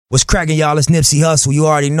What's cracking, y'all? It's Nipsey Hussle. You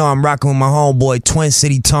already know I'm rocking with my homeboy, Twin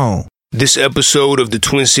City Tone. This episode of the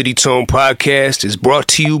Twin City Tone podcast is brought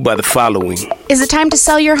to you by the following. Is it time to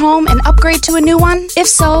sell your home and upgrade to a new one? If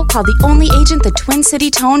so, call the only agent the Twin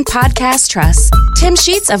City Tone podcast trusts. Tim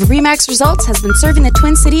Sheets of RE/MAX Results has been serving the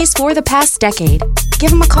Twin Cities for the past decade.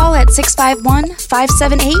 Give him a call at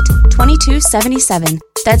 651-578-2277.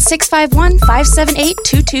 That's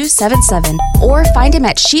 651-578-2277. Or find him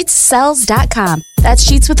at sheetssells.com. That's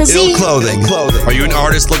Sheets with a Z. Ill Clothing. Are you an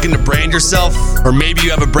artist looking to brand yourself? Or maybe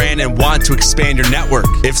you have a brand and want to expand your network?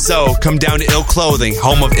 If so, come down to Ill Clothing,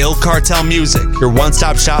 home of Ill Cartel Music, your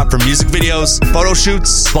one-stop shop for music videos, photo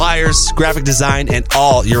shoots, flyers, graphic design, and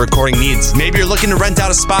all your recording needs. Maybe you're looking to rent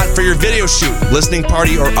out a spot for your video shoot, listening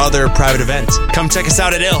party, or other private event. Come check us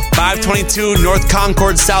out at Ill, 522 North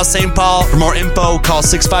Concord, South St. Paul. For more info, call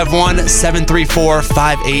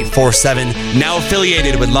 651-734-5847. Now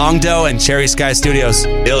affiliated with Longdough and Cherry Sky Studios.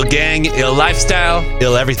 Ill gang, ill lifestyle,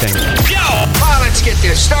 ill everything. Yo! Let's get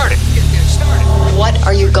this started. What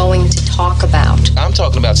are you going to talk about? I'm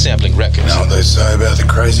talking about sampling records. No, they say about the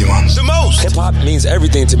crazy ones. The most. Hip-hop means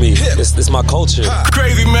everything to me. It's my culture.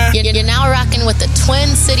 Crazy, man. You're now rocking with the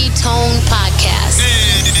Twin City Tone podcast.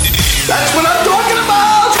 That's what I'm talking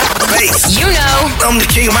about! Bass. You know. I'm the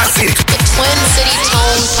king of my city. The Twin City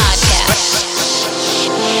Tone podcast.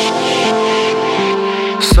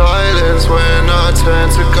 Silence when I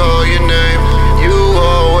tend to call your name. You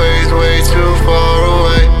always way too far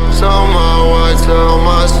away. Somehow I tell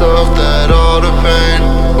myself that all the pain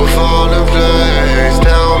will fall in place.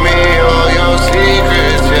 Tell me all your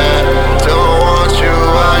secrets, yeah. Don't want you,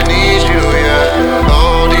 I need you, yeah.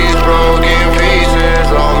 All these broken pieces,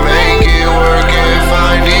 I'll make it work if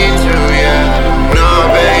I need to, yeah. Nah,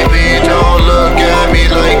 baby, don't look at me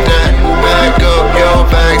like that. Back up your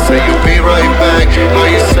back, say you'll be right back. How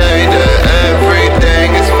you say that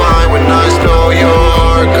everything is fine when I stole your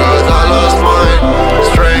heart, cause I lost mine.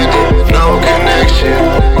 Stranded, no connection,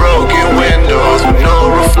 broken windows with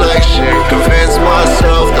no reflection. Convince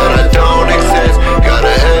myself that I don't exist. Got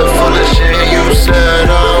a head full of shit you said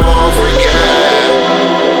I won't forget.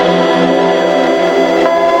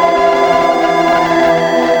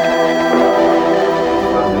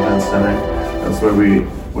 Event Center. That's where we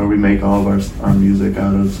make all of our music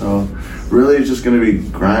out of. So really it's just gonna be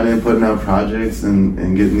grinding, putting out projects and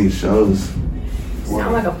getting these shows.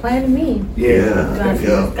 Sound like a plan to me. Yeah.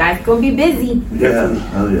 Guys gonna be busy. Yeah.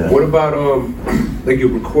 Hell yeah. What about like your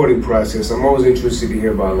recording process? I'm always interested to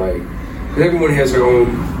hear about cause everyone has their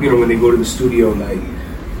own, when they go to the studio, like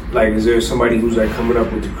is there somebody who's like coming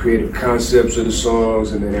up with the creative concepts of the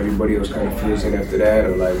songs and then everybody else kind of fills in after that,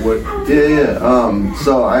 or like what? Yeah.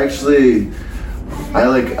 So I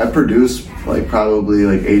produce like probably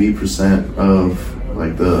like 80% of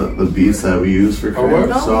like the beats that we use for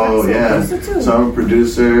Crib. So yeah, so I'm a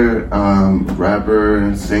producer,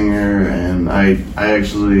 rapper, singer, and I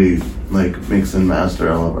actually like mix and master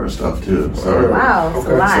all of our stuff too. So wow,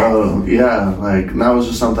 so yeah, like that was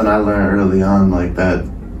just something I learned early on, like that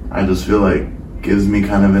I just feel like gives me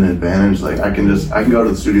kind of an advantage. Like I can go to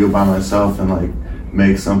the studio by myself and like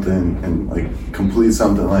make something and like complete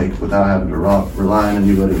something like without having to rely on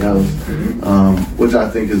anybody else, which I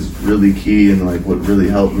think is really key and like what really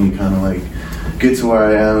helped me kind of like get to where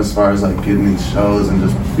I am as far as like getting these shows and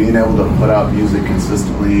just being able to put out music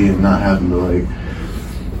consistently and not having to like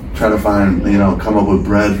try to find, come up with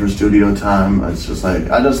bread for studio time. It's just like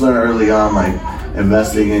I just learned early on, like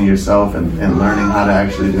investing in yourself and learning how to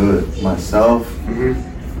actually do it myself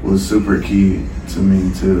was super key to me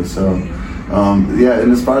too. So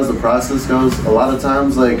and as far as the process goes, a lot of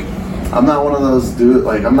times, like, I'm not one of those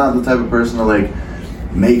I'm not the type of person to, like,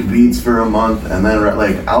 make beats for a month and then,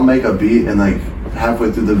 like, I'll make a beat and, like,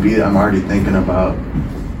 halfway through the beat, I'm already thinking about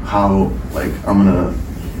how, like, I'm gonna,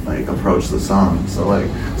 like, approach the song. So, like,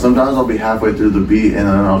 sometimes I'll be halfway through the beat and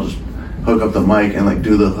then I'll just hook up the mic and, like,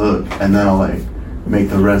 do the hook and then I'll, like, make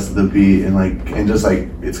the rest of the beat and, like, and just, like,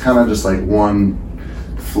 it's kind of just, like, one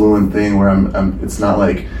fluent thing where it's not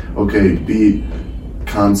like, okay, beat,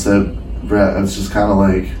 concept, rap. It's just kind of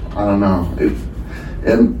like, I don't know.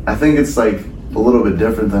 And I think it's like a little bit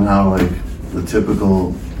different than how like the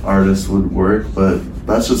typical artist would work, but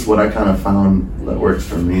that's just what I kind of found that works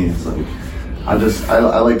for me. It's like I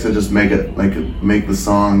like to just make the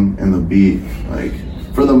song and the beat, like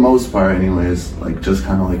for the most part anyways, like just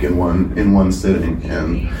kind of like in one sitting,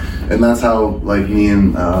 and that's how like me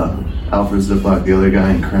and Alfred Ziplock, the other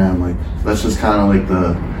guy in Cram, like that's just kind of like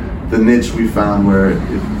the niche we found where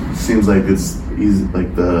it seems like it's easy,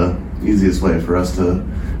 like the easiest way for us to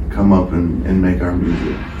come up and make our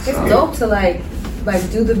music. It's dope to like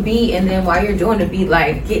like do the beat, and then while you're doing the beat,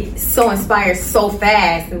 like get so inspired so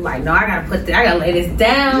fast, and like, no, I gotta lay this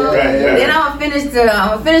down. Yeah. Then I'm gonna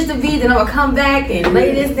finish the beat, then I'm gonna come back and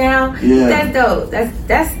lay this down. Yeah. That's dope.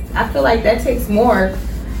 That's I feel like that takes more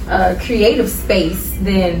creative space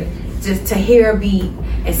than just to hear a beat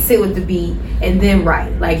and sit with the beat and then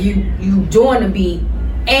write. Like you doing the beat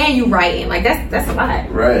and you writing, like that's a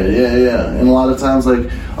lot. Right, yeah. And a lot of times, like,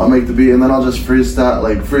 I'll make the beat and then I'll just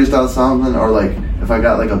freestyle something, or like if I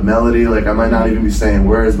got like a melody, like I might not even be saying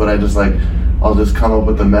words, but I'll just come up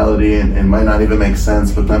with the melody and it might not even make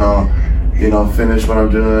sense, but then I'll, finish what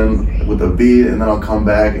I'm doing with the beat, and then I'll come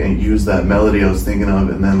back and use that melody I was thinking of,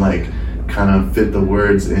 and then like kind of fit the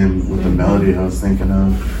words in with the melody I was thinking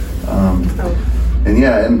of. And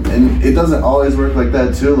yeah, and it doesn't always work like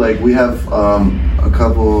that too. Like we have a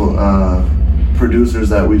couple producers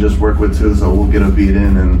that we just work with too, so we'll get a beat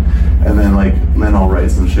in and then I'll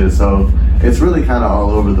write some shit. So it's really kind of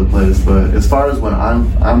all over the place. But as far as when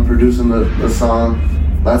I'm producing the song,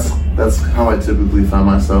 that's how I typically find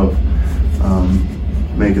myself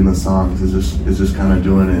making the songs. Is just kind of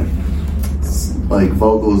doing it like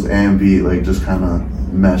vocals and beat, like just kind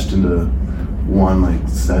of meshed into one like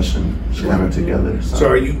session kind of together. So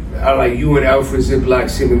are you and Alfred Ziplock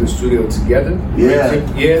sitting in the studio together? Yeah.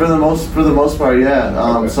 For the most part,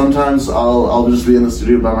 yeah. Okay. Sometimes I'll just be in the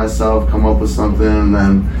studio by myself, come up with something, and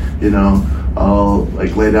then I'll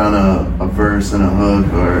like lay down a verse and a hook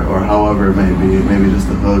or however it may be, maybe just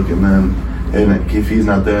a hook, and if he's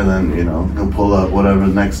not there, then he'll pull up whatever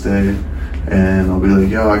the next day, and I'll be like,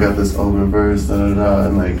 yo, I got this open verse,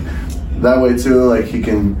 and like that way too, like he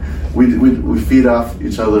can. We feed off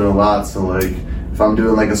each other a lot, so like if I'm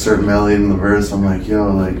doing like a certain melody in the verse, I'm like,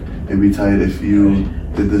 yo, like it'd be tight if you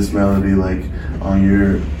did this melody like on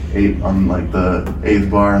the 8th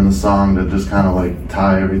bar in the song to just kind of like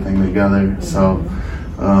tie everything together. So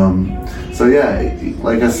yeah,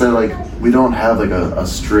 like I said, like we don't have like a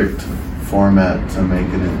strict format to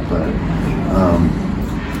making it, but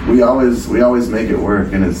we always make it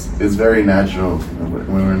work, and it's very natural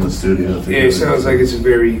when we're in the studio. Yeah, it sounds like it's a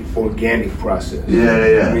very organic process.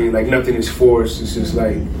 Yeah. I mean, like nothing is forced. It's just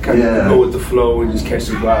like kind of go with the flow and just catch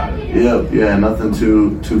the vibe. Yep. Yeah. Nothing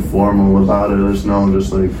too formal about it. There's no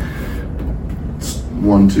just like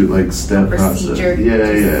 1, 2 like step procedure. Process.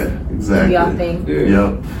 Yeah. Exactly. Y'all thing. Yeah.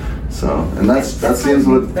 Yep. So, and that seems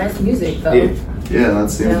what. That's music, though. Yeah. That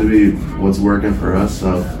seems to be what's working for us.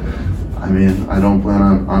 So. I mean, I don't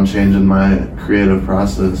plan on changing my creative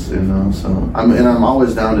process, so I'm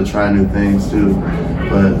always down to try new things too,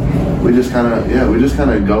 but we just kind of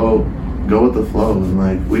go with the flow, and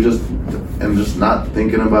like just not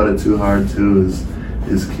thinking about it too hard too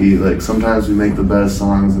is key. Like sometimes we make the best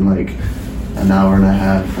songs in like an hour and a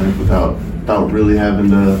half, like without really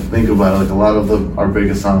having to think about it. Like a lot of our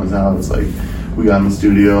biggest songs out, it's like we got in the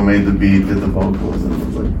studio, made the beat, did the vocals, and it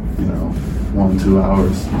was like 1-2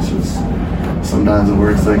 hours. It's just sometimes it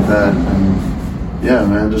works like that, and yeah,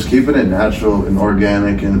 man, just keeping it natural and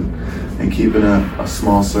organic and keeping a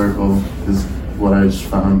small circle is what I just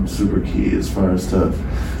found super key as far as to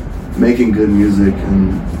making good music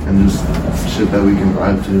and just shit that we can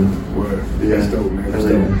vibe to. Word. Yeah, that's dope, man. That's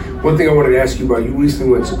dope. One thing I wanted to ask you about, you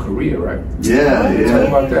recently went to Korea, right? Yeah. Talk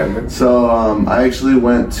about that, man. So I actually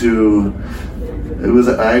went to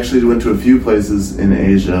a few places in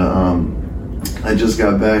Asia. I just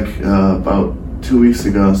got back about 2 weeks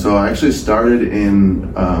ago. So I actually started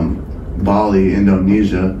in Bali,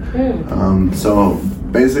 Indonesia. So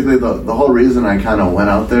basically the whole reason I kind of went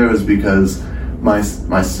out there was because my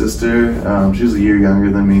sister, she's a year younger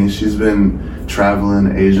than me. She's been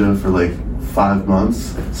traveling Asia for like 5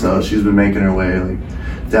 months. So she's been making her way like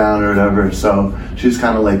down or whatever. So she's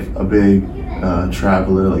kind of like a big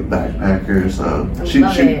traveler, like backpacker. So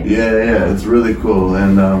yeah, it's really cool,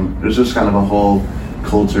 and there's just kind of a whole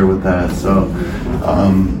culture with that. So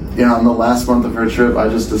on the last month of her trip, I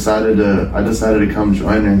decided to come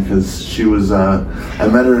join her because she was I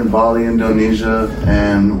met her in Bali, Indonesia,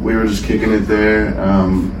 and we were just kicking it there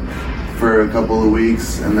for a couple of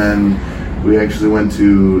weeks, and then we actually went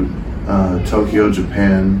to Tokyo,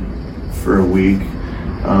 Japan for a week,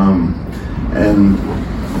 and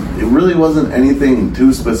it really wasn't anything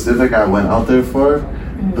too specific I went out there for,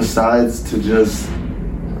 besides to just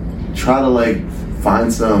try to like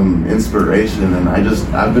find some inspiration. And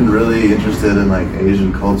I've been really interested in like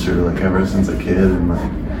Asian culture like ever since a kid, and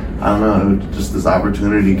like I don't know, just this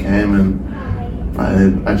opportunity came, and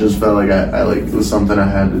I just felt like I like it was something I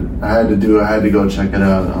had to do. I had to go check it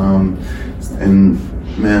out. And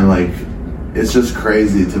man, like it's just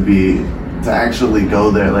crazy to actually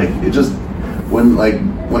go there. Like it just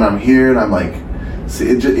when I'm here and I'm like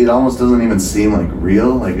it almost doesn't even seem like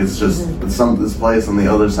real. Like it's just it's this place on the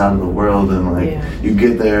other side of the world, and like you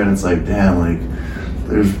get there and it's like, damn, like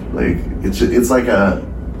there's like it's like a,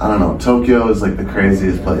 I don't know, Tokyo is like the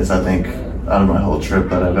craziest place I think out of my whole trip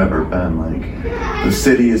that I've ever been. Like the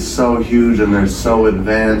city is so huge and they're so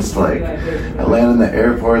advanced. Like I land in the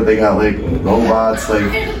airport, they got like robots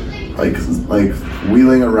like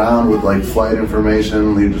wheeling around with like flight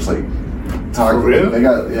information. You just like talk. They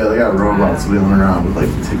got robots wheeling around with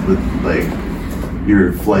like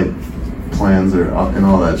your flight plans and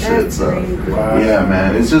all that shit. So yeah,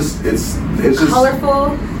 man, it's just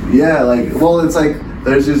colorful. Yeah, like it's like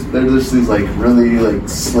there's just these like really like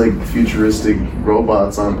slick futuristic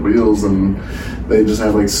robots on wheels, and they just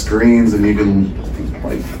have like screens, and you can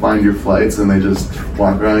like find your flights, and they just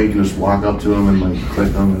walk around. You can just walk up to them and like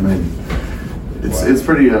click them, and then it's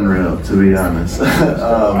pretty unreal, to be honest.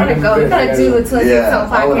 Gotta go. You gotta do a Twin City Tone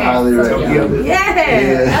podcast. I would highly recommend it.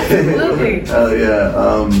 Yeah, absolutely. Hell yeah.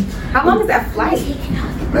 How long is that flight?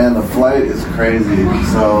 Man, the flight is crazy.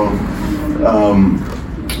 So,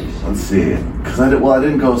 let's see. Because I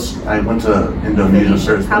didn't go. I went to Indonesia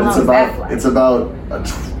first. How long is that flight? It's about a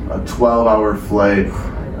 12-hour flight.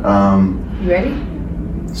 You ready?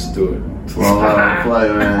 Let's do it. 12-hour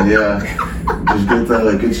flight, man. Yeah. Just get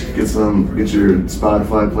your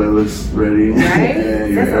Spotify playlist ready. Right?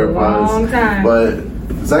 And your That's AirPods. a long time. But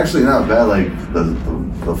it's actually not bad. Like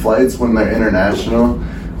the flights when they're international.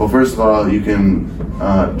 Well, first of all, you can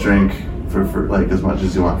drink for like as much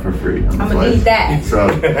as you want for free. I'm gonna need that. So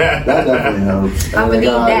that definitely helps. I'm gonna need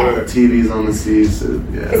that. TVs on the seats. So,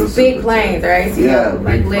 yeah, it's big planes, right? So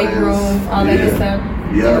like leg room, all that good stuff.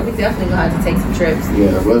 Yeah, we definitely gonna have to take some trips.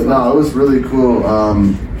 Yeah, but no, it was really cool.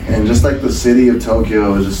 And just like the city of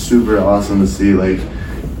Tokyo was just super awesome to see. Like,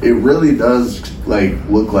 it really does like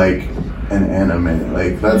look like an anime.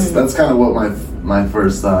 Like that's kind of what my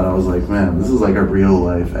first thought. I was like, man, this is like a real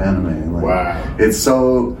life anime. Like, wow. It's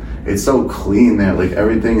so clean there. Like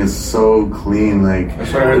everything is so clean. Like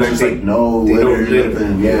there's just like no litter,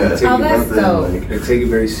 nothing. Yeah, that's dope. Like, they take it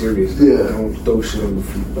very serious. Yeah, they don't throw shit on the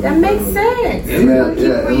floor. That makes sense.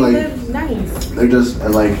 And like nice. They're just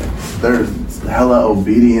they're hella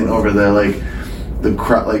obedient over there. Like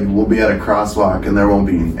we'll be at a crosswalk and there won't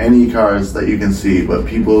be any cars that you can see, but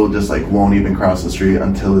people just like won't even cross the street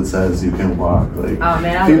until it says you can walk. Like, oh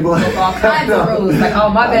man, I look all kinds of rules. Like, oh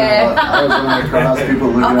my bad. I was running across, people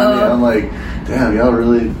looking at me. I'm like, damn, y'all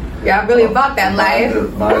really about that life.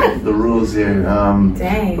 By the rules here.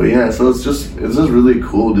 Dang. But yeah, so it's just really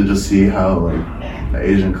cool to just see how like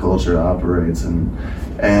Asian culture operates, and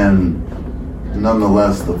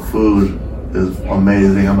nonetheless the food is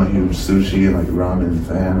amazing. I'm a huge sushi and like ramen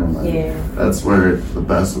fan, and like that's where the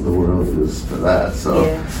best of the world is for that. So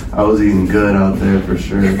I was eating good out there for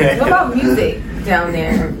sure. What about music down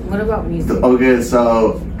there? What about music? Okay,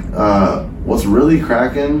 so what's really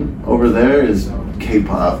cracking over there is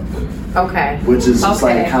K-pop. Okay. Which is just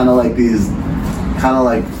like kind of like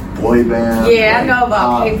boy band. Yeah, I know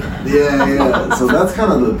about K-pop. Yeah. So that's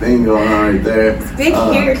kind of the thing going on right there. It's big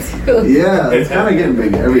here too. Yeah, it's kind of getting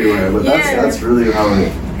big everywhere, but that's really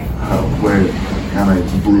where it kind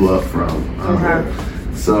of blew up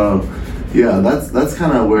from. So yeah, that's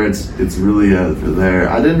kind of where it's really there.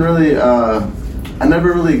 I didn't really, I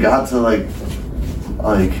never really got to like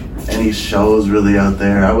any shows really out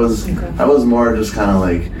there. I was more just kind of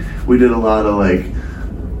like, we did a lot of like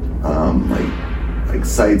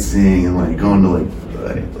sightseeing and like going to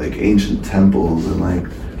like ancient temples and like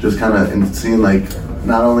just kind of and seeing like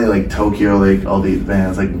not only like Tokyo, like all the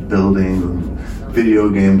advanced like buildings and video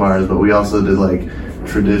game bars, but we also did like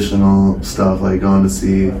traditional stuff, like going to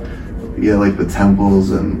see like the temples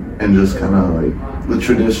and just kind of like the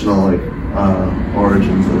traditional like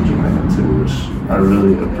origins of Japan too, which I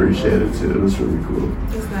really appreciated too. It was really cool.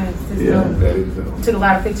 It's nice. That is dope. Took a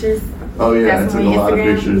lot of pictures. Oh yeah, I took a lot of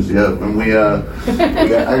pictures. Yep, and we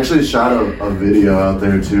actually shot a video out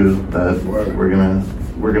there too that we're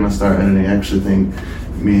gonna start editing. I actually think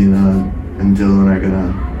me and Dylan are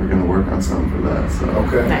gonna work on something for that. So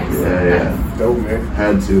nice. Yeah, dope, man.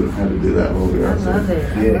 Had to do that while we were out there. I love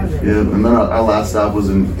it. Yeah, and then our last stop was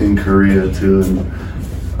in Korea too.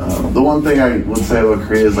 And the one thing I would say about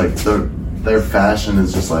Korea is like their fashion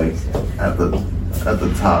is just like at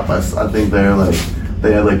the top. I think they're like.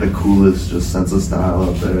 They had like the coolest just sense of style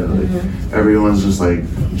up there. Like everyone's just like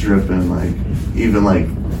dripping. Like even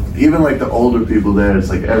the older people there, it's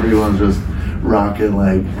like everyone's just rocking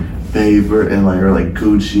like Babe and like or like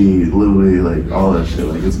Gucci, Louis, like all that shit.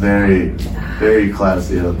 Like it's very, very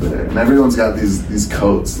classy out there. And everyone's got these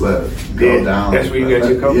coats that go down. That's where you got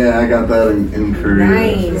your coat? Yeah, I got that in Korea.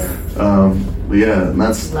 Nice. yeah, and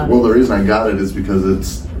that's the reason I got it is because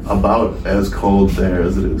it's about as cold there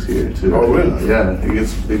as it is here too. Oh really? Yeah, it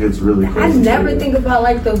gets really cold. I never think about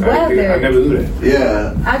like the weather. I never do that.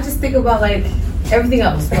 Yeah. I just think about like everything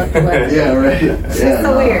else. Like the weather. Yeah, right. Yeah,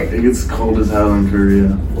 so weird. It gets cold as hell in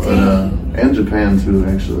Korea, and Japan too,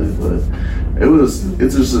 actually. But it was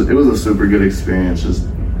a super good experience just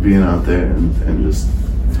being out there and just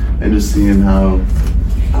seeing how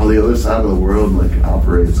the other side of the world like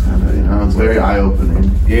operates, kind of. You know, it's very eye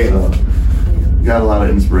opening. Yeah. So, got a lot of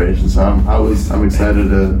inspiration, so I'm excited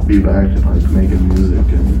to be back and like making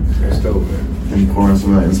music and that's dope, man. And pouring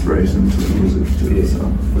some of that inspiration into the music too. Yeah,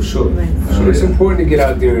 so for sure. So it's important to get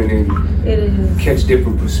out there and catch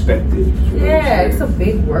different perspectives. Yeah, it's a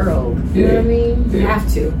big world. You know what I mean? You have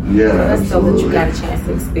to. Yeah, that's so that absolutely. you got a chance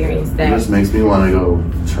to experience that. It just makes me want to go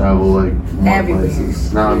travel like more everywhere.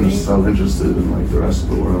 Places. Now I'm just so interested in like the rest of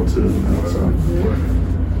the world too. You know, so.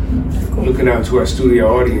 Looking out to our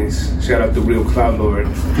studio audience, shout out to Real Cloud Lord.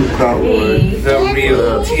 Cloud Lord. The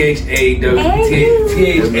Real THAREAL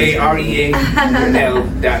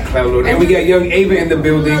Cloud Lord. And we got Young Ava in the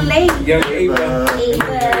building. Young Ava.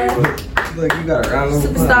 Look, you got a round of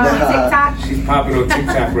applause. Superstar on TikTok. She's popping on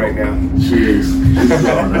TikTok right now. She is. She's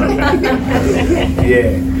blowing up.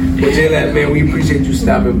 Yeah. But J-Lab, man, we appreciate you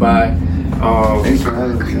stopping by. Thanks for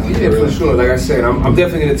having me. Yeah, for sure. Like I said, I'm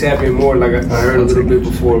definitely gonna tap in more. Like I heard a little bit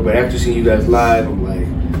before, but after seeing you guys live, I'm like,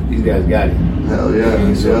 these guys got it. Hell yeah,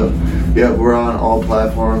 yeah. We're on all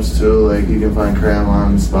platforms too. Like you can find Cram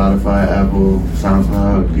on Spotify, Apple,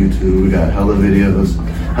 SoundCloud, YouTube. We got hella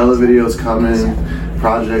videos coming,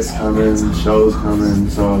 projects coming, shows coming.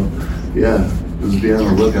 So yeah. Just be on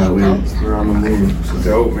the lookout. We're on the move. So.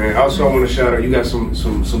 Dope, man. Also, I want to shout out. You got some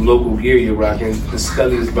local gear you're rocking. The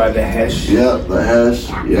Scullies by the Hesh. Yep, the Hesh.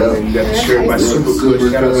 Yep. And you got the shirt by Super Kush.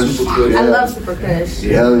 Shout out Super Kush. I love Super Kush.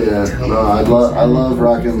 Hell yeah. No, I love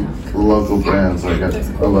rocking the local brands. Like I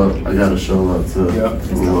gotta show love to the local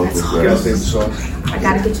brands. You gotta save the sauce. I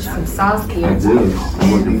gotta get you some sauce here. I do.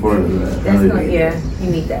 I'm looking forward to that. That's good. Yeah, you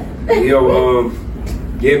need that. Yo,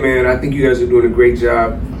 yeah, man. I think you guys are doing a great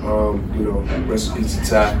job. You know, recipe to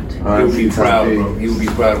Ty. He would be proud, bro. He would be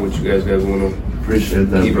proud of what you guys got going on. Appreciate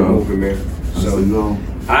that, Keep bro. it moving, man. So,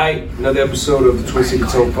 alright, another episode of the Twin City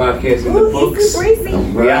Tone podcast in the books.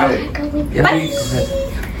 We out. Bye.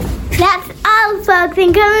 That's all, folks,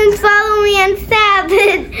 and come and follow me on Snap,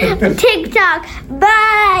 TikTok.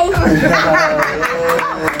 Bye.